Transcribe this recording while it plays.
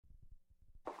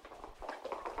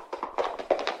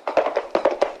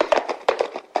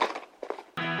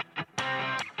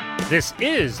This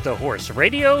is the Horse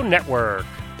Radio Network.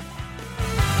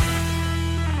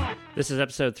 This is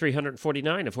episode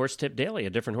 349 of Horse Tip Daily, a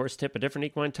different horse tip, a different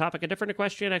equine topic, a different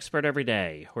equestrian expert every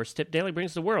day. Horse Tip Daily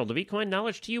brings the world of equine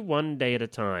knowledge to you one day at a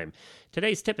time.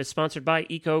 Today's tip is sponsored by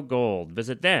ECOGOLD.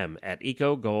 Visit them at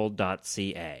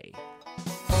ecogold.ca.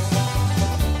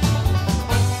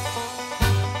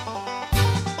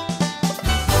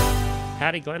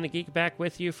 Howdy, Glenn the Geek back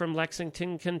with you from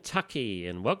Lexington, Kentucky,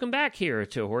 and welcome back here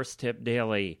to Horse Tip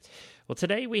Daily. Well,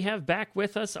 today we have back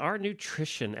with us our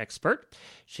nutrition expert.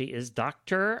 She is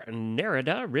Dr.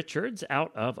 Nerida Richards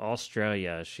out of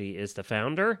Australia. She is the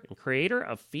founder and creator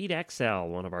of FeedXL,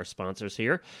 one of our sponsors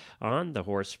here on the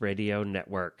Horse Radio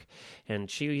Network. And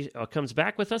she comes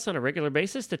back with us on a regular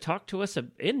basis to talk to us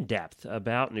in depth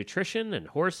about nutrition and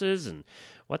horses and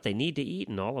what they need to eat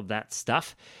and all of that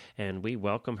stuff. And we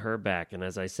welcome her back. And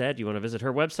as I said, you want to visit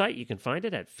her website, you can find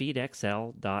it at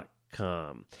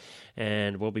feedxl.com.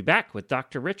 And we'll be back with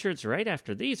Dr. Richards right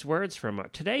after these words from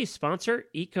today's sponsor,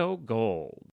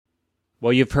 ECOGOLD.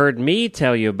 Well, you've heard me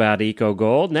tell you about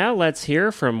ECOGOLD. Now let's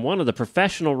hear from one of the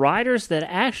professional riders that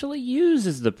actually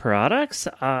uses the products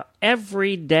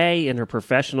every day in her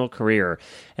professional career.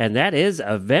 And that is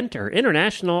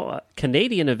international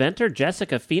Canadian eventer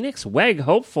Jessica Phoenix, WEG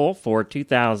hopeful for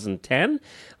 2010.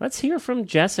 Let's hear from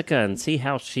Jessica and see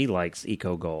how she likes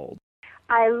ECOGOLD.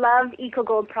 I love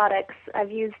ECOGOLD products.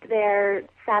 I've used their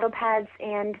saddle pads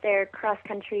and their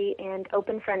cross-country and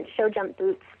open-front show jump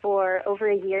boots for over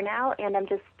a year now, and I'm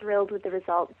just thrilled with the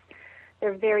results.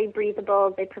 They're very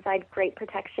breathable, they provide great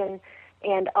protection,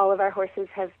 and all of our horses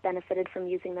have benefited from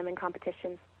using them in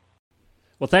competition.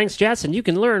 Well, thanks, Jess, and you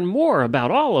can learn more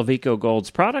about all of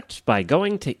ECOGOLD's products by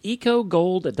going to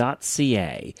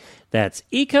ecogold.ca. That's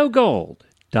ecogold.ca.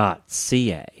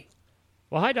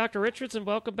 Well, hi, Dr. Richards, and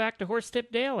welcome back to Horse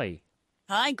Tip Daily.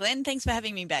 Hi, Glenn. Thanks for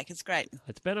having me back. It's great.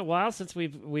 It's been a while since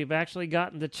we've actually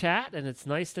gotten to chat, and it's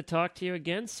nice to talk to you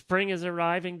again. Spring is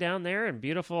arriving down there in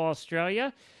beautiful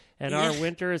Australia, and our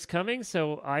winter is coming,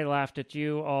 so I laughed at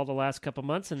you all the last couple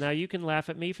months, and now you can laugh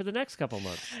at me for the next couple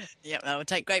months. Yeah, I will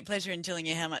take great pleasure in telling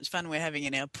you how much fun we're having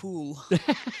in our pool.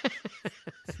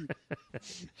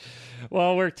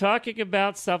 Well, we're talking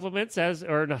about supplements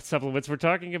we're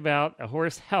talking about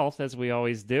horse health as we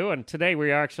always do. And today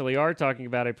we actually are talking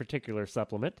about a particular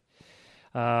supplement.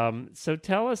 So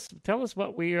tell us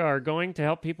what we are going to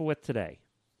help people with today.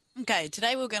 Okay,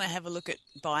 today we're going to have a look at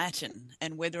biotin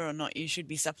and whether or not you should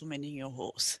be supplementing your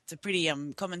horse. It's a pretty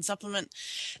common supplement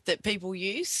that people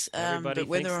use. Everybody but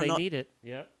whether thinks or they not, need it.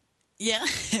 Yeah. Yeah,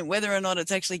 whether or not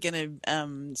it's actually going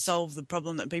to solve the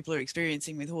problem that people are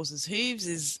experiencing with horses'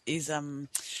 hooves is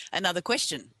another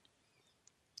question.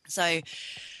 So,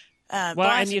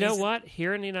 and you know what?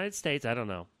 Here in the United States, I don't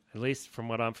know, at least from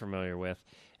what I'm familiar with,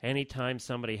 anytime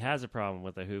somebody has a problem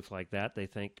with a hoof like that, they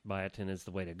think biotin is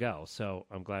the way to go. So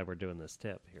I'm glad we're doing this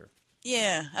tip here.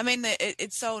 Yeah, I mean,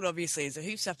 it's sold obviously as a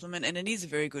hoof supplement, and it is a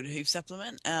very good hoof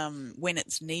supplement when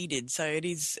it's needed. So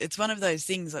it's one of those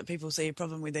things that people see a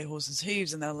problem with their horse's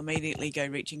hooves and they'll immediately go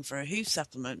reaching for a hoof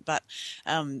supplement. But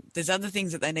there's other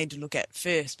things that they need to look at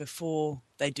first before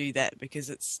they do that,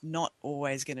 because it's not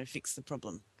always going to fix the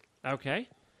problem. Okay.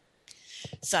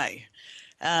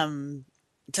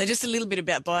 So just a little bit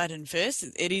about biotin first.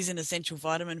 It is an essential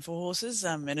vitamin for horses,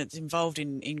 and it's involved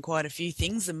in quite a few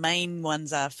things. The main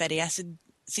ones are fatty acid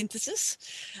synthesis,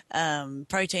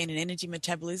 protein and energy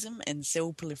metabolism, and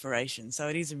cell proliferation. So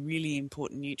it is a really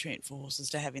important nutrient for horses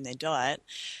to have in their diet.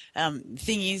 The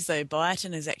thing is, though,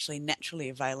 biotin is actually naturally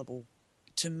available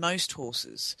to most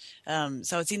horses.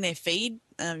 So it's in their feed.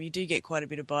 You do get quite a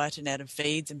bit of biotin out of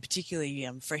feeds, and particularly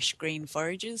fresh green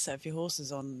forages. So if your horse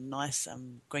is on nice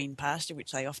green pasture,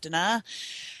 which they often are,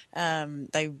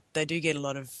 they do get a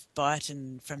lot of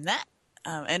biotin from that.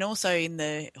 And also in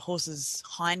the horse's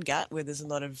hindgut, where there's a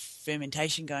lot of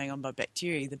fermentation going on by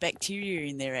bacteria, the bacteria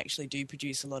in there actually do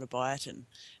produce a lot of biotin.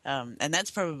 And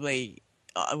that's probably,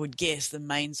 I would guess, the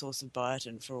main source of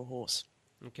biotin for a horse.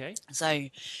 Okay. So a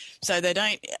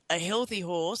healthy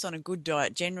horse on a good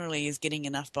diet generally is getting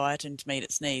enough biotin to meet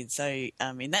its needs. So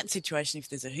in that situation, if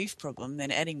there's a hoof problem, then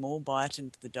adding more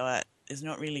biotin to the diet is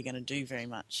not really going to do very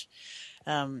much.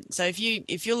 So if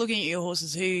you're looking at your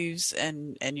horse's hooves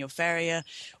and your farrier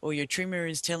or your trimmer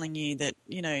is telling you that,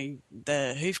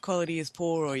 the hoof quality is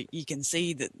poor, or you can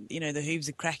see that, the hooves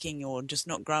are cracking or just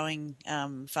not growing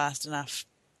fast enough,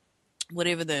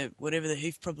 whatever the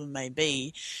hoof problem may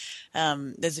be,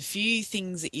 there's a few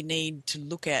things that you need to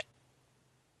look at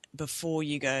before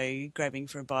you go grabbing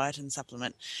for a biotin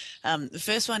supplement. The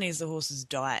first one is the horse's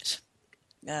diet.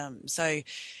 So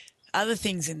other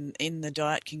things in the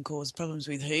diet can cause problems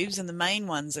with hooves, and the main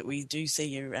ones that we do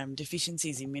see are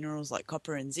deficiencies in minerals like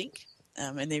copper and zinc,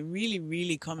 and they're really,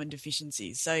 really common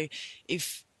deficiencies. So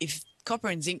if copper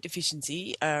and zinc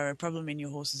deficiency are a problem in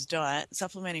your horse's diet,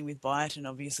 supplementing with biotin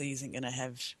obviously isn't going to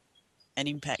have an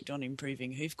impact on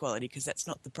improving hoof quality, because that's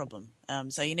not the problem.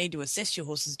 So you need to assess your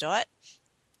horse's diet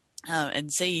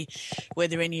and see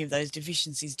whether any of those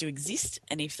deficiencies do exist,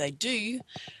 and if they do,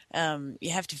 you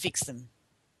have to fix them.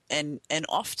 And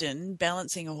often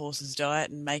balancing a horse's diet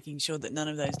and making sure that none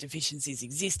of those deficiencies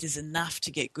exist is enough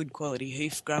to get good quality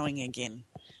hoof growing again,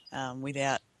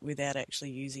 without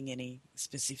actually using any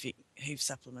specific hoof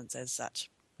supplements as such.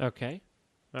 Okay,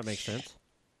 that makes sense.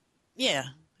 Yeah,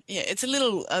 it's a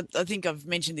little. I think I've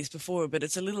mentioned this before, but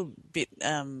it's a little bit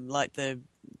like the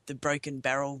broken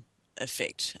barrel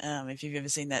effect. If you've ever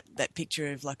seen that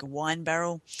picture of like a wine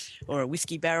barrel or a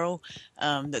whiskey barrel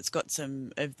that's got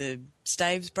some of the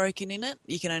staves broken in it,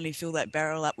 you can only fill that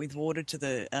barrel up with water to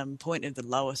the point of the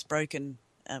lowest broken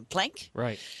plank.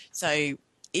 Right. So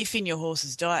if in your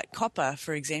horse's diet copper,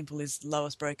 for example, is the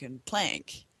lowest broken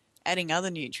plank, adding other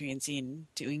nutrients in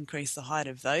to increase the height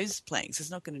of those planks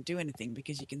is not going to do anything,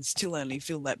 because you can still only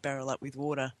fill that barrel up with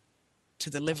water to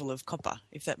the level of copper,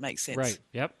 if that makes sense. Right.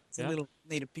 Yep. It's a little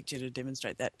need a picture to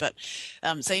demonstrate that. But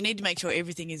so you need to make sure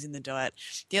everything is in the diet.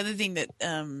 The other thing that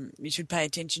you should pay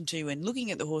attention to when looking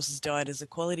at the horse's diet is the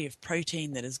quality of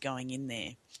protein that is going in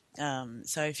there.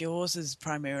 So if your horse is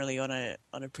primarily on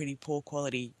a pretty poor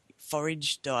quality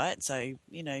forage diet, so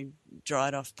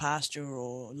dried off pasture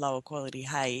or lower quality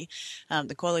hay,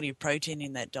 the quality of protein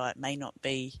in that diet may not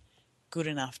be good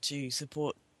enough to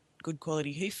support good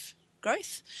quality hoof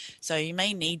growth. So you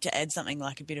may need to add something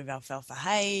like a bit of alfalfa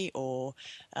hay or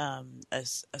a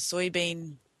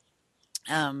soybean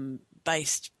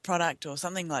based product or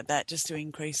something like that, just to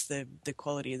increase the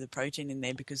quality of the protein in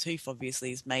there, because hoof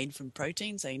obviously is made from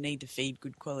protein, so you need to feed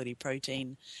good quality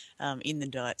protein in the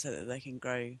diet so that they can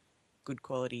grow good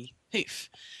quality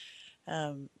hoof.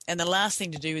 And the last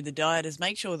thing to do with the diet is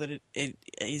make sure that it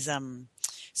is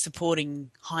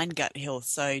supporting hindgut health.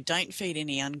 So don't feed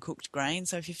any uncooked grain.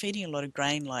 So if you're feeding a lot of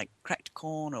grain like cracked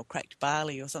corn or cracked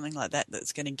barley or something like that,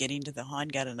 that's going to get into the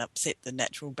hindgut and upset the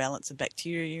natural balance of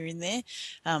bacteria in there,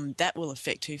 that will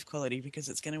affect hoof quality, because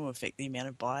it's going to affect the amount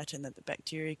of biotin that the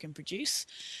bacteria can produce.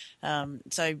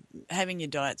 So having your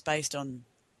diets based on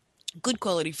good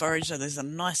quality forage, so there's a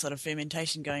nice lot of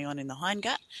fermentation going on in the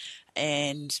hindgut,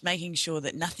 and making sure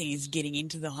that nothing is getting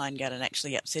into the hindgut and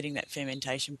actually upsetting that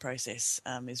fermentation process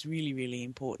is really, really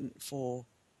important for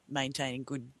maintaining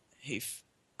good hoof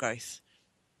growth.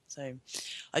 So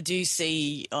I do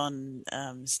see on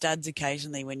studs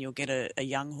occasionally when you'll get a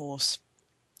young horse,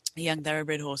 a young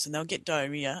thoroughbred horse, and they'll get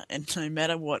diarrhea, and no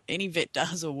matter what any vet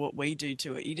does or what we do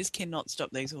to it, you just cannot stop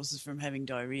these horses from having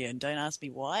diarrhea. And don't ask me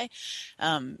why,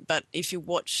 but if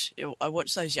I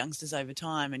watch those youngsters over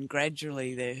time, and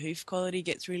gradually their hoof quality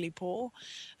gets really poor,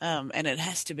 and it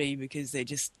has to be because they're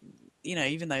just,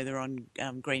 even though they're on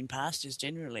green pastures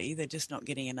generally, they're just not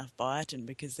getting enough biotin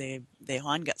because their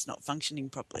hindgut's not functioning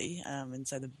properly, and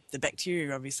so the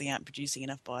bacteria obviously aren't producing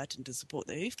enough biotin to support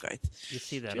their hoof growth. You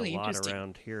see that really a lot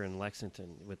around here in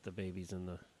Lexington with the babies and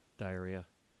the diarrhea.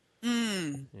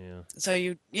 Yeah. So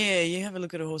you have a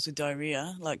look at a horse with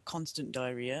diarrhea, like constant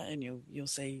diarrhea, and you'll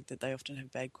see that they often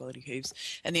have bad quality hooves.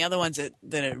 And the other ones that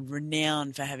are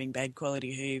renowned for having bad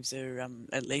quality hooves are,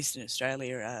 at least in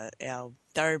Australia, our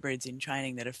thoroughbreds in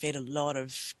training that are fed a lot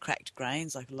of cracked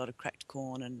grains, like a lot of cracked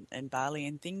corn and barley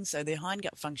and things. So their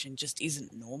hindgut function just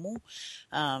isn't normal,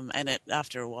 and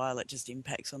after a while it just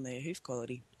impacts on their hoof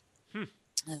quality.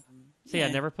 See, I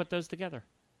never put those together.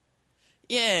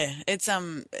 Yeah, it's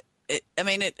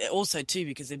it also too,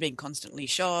 because they're being constantly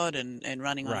shod and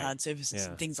running on hard surfaces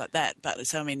and things like that. But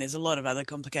so there's a lot of other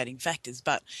complicating factors.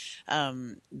 But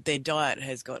their diet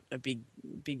has got a big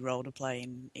role to play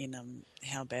in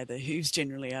how bad their hooves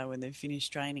generally are when they've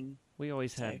finished training. We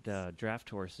always had draft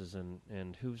horses,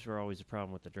 and hooves were always a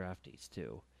problem with the drafties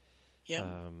too. Yeah,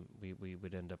 we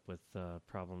would end up with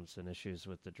problems and issues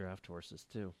with the draft horses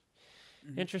too.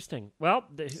 Mm-hmm. Interesting. Well,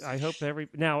 I hope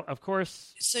now, of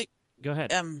course. So go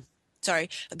ahead.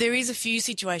 Sorry, there is a few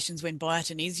situations when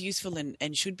biotin is useful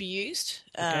and should be used.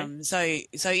 Okay.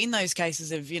 So in those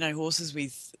cases of horses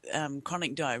with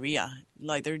chronic diarrhea,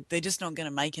 like they're just not going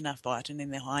to make enough biotin in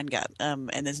their hindgut,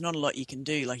 and there's not a lot you can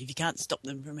do. Like if you can't stop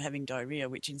them from having diarrhea,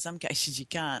 which in some cases you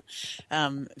can't,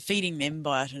 feeding them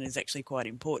biotin is actually quite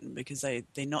important, because they're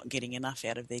not getting enough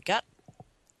out of their gut.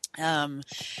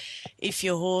 If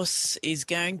your horse is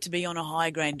going to be on a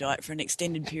high grain diet for an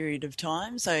extended period of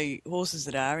time, so horses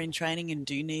that are in training and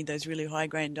do need those really high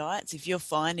grain diets, if you're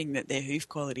finding that their hoof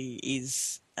quality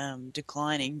is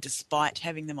declining despite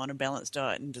having them on a balanced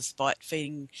diet and despite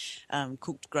feeding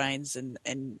cooked grains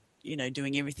and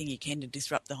doing everything you can to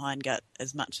disrupt the hindgut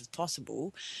as much as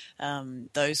possible,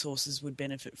 those horses would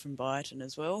benefit from biotin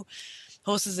as well.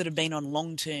 Horses that have been on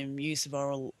long-term use of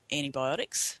oral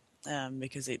antibiotics,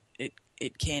 because it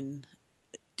can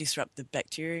disrupt the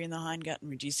bacteria in the hindgut and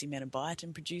reduce the amount of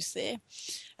biotin produced there.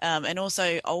 And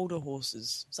also older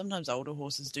horses. Sometimes older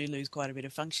horses do lose quite a bit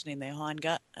of function in their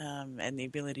hindgut and the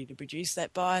ability to produce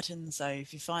that biotin. So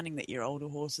if you're finding that your older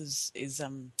horse is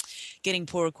getting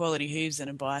poorer quality hooves, then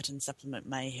a biotin supplement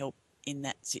may help in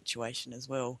that situation as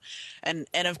well. And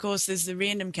of course there's the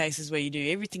random cases where you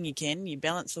do everything you can, you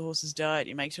balance the horse's diet,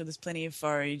 you make sure there's plenty of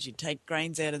forage, you take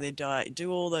grains out of their diet, you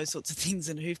do all those sorts of things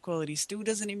and hoof quality still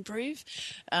doesn't improve.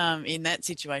 In that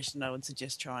situation I would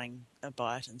suggest trying a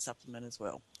biotin supplement as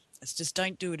well. It's just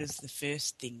don't do it as the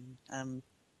first thing.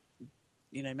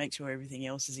 Make sure everything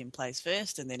else is in place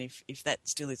first, and then if that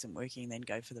still isn't working, then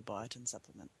go for the biotin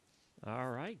supplement. All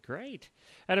right, great.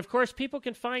 And of course, people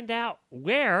can find out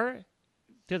where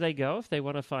do they go if they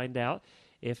want to find out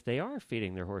if they are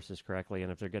feeding their horses correctly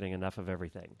and if they're getting enough of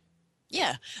everything.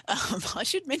 Yeah, I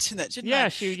should mention that, shouldn't I?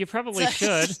 Yes, you probably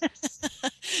should.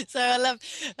 So I love,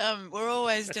 we're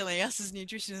always telling us as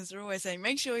nutritionists, we're always saying,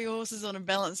 make sure your horse is on a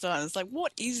balanced diet. It's like,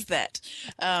 what is that?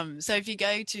 So if you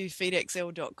go to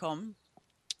feedxl.com,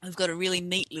 I've got a really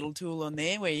neat little tool on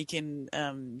there where you can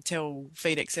tell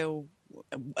FeedXL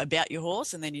about your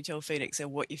horse, and then you tell FeedXL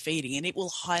what you're feeding, and it will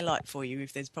highlight for you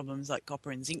if there's problems like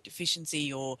copper and zinc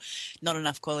deficiency or not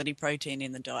enough quality protein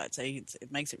in the diet. So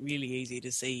it makes it really easy to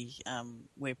see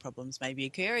where problems may be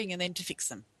occurring and then to fix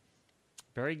them.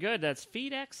 Very good. That's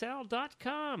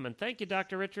feedxl.com. And thank you,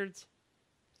 Dr. Richards.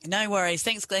 No worries.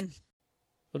 Thanks, Glenn.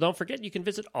 Well, don't forget, you can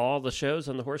visit all the shows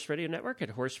on the Horse Radio Network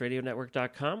at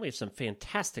horseradionetwork.com. We have some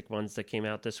fantastic ones that came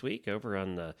out this week over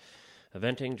on the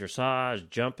eventing, dressage,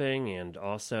 jumping, and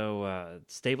also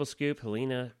Stable Scoop.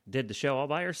 Helena did the show all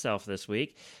by herself this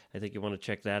week. I think you want to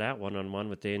check that out, one-on-one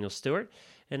with Daniel Stewart.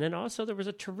 And then also there was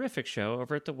a terrific show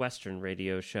over at the Western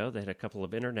Radio Show. They had a couple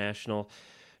of international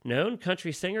known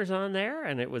country singers on there,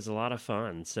 and it was a lot of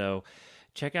fun. So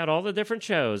check out all the different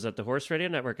shows at the Horse Radio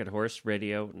Network at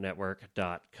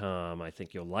horseradionetwork.com. I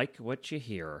think you'll like what you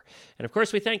hear. And, of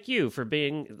course, we thank you for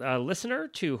being a listener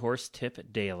to Horse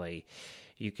Tip Daily.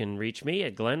 You can reach me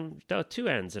at Glenn, two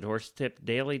N's, at Horse Tip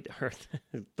Daily.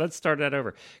 Let's start that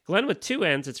over. Glenn with two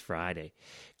N's, it's Friday.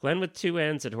 Glenn with two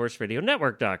N's at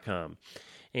horseradionetwork.com.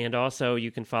 And also,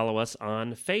 you can follow us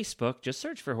on Facebook. Just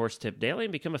search for Horse Tip Daily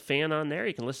and become a fan on there.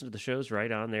 You can listen to the shows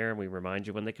right on there, and we remind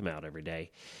you when they come out every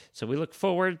day. So we look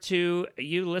forward to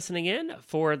you listening in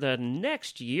for the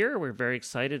next year. We're very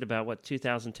excited about what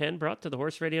 2010 brought to the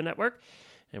Horse Radio Network,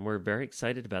 and we're very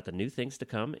excited about the new things to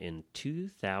come in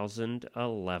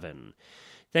 2011.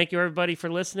 Thank you, everybody, for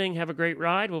listening. Have a great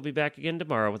ride. We'll be back again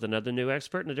tomorrow with another new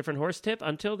expert and a different horse tip.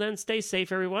 Until then, stay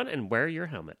safe, everyone, and wear your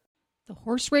helmet. The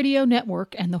Horse Radio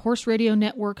Network and the Horse Radio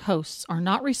Network hosts are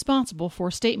not responsible for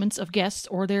statements of guests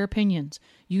or their opinions.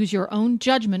 Use your own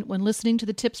judgment when listening to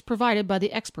the tips provided by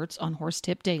the experts on Horse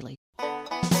Tip Daily.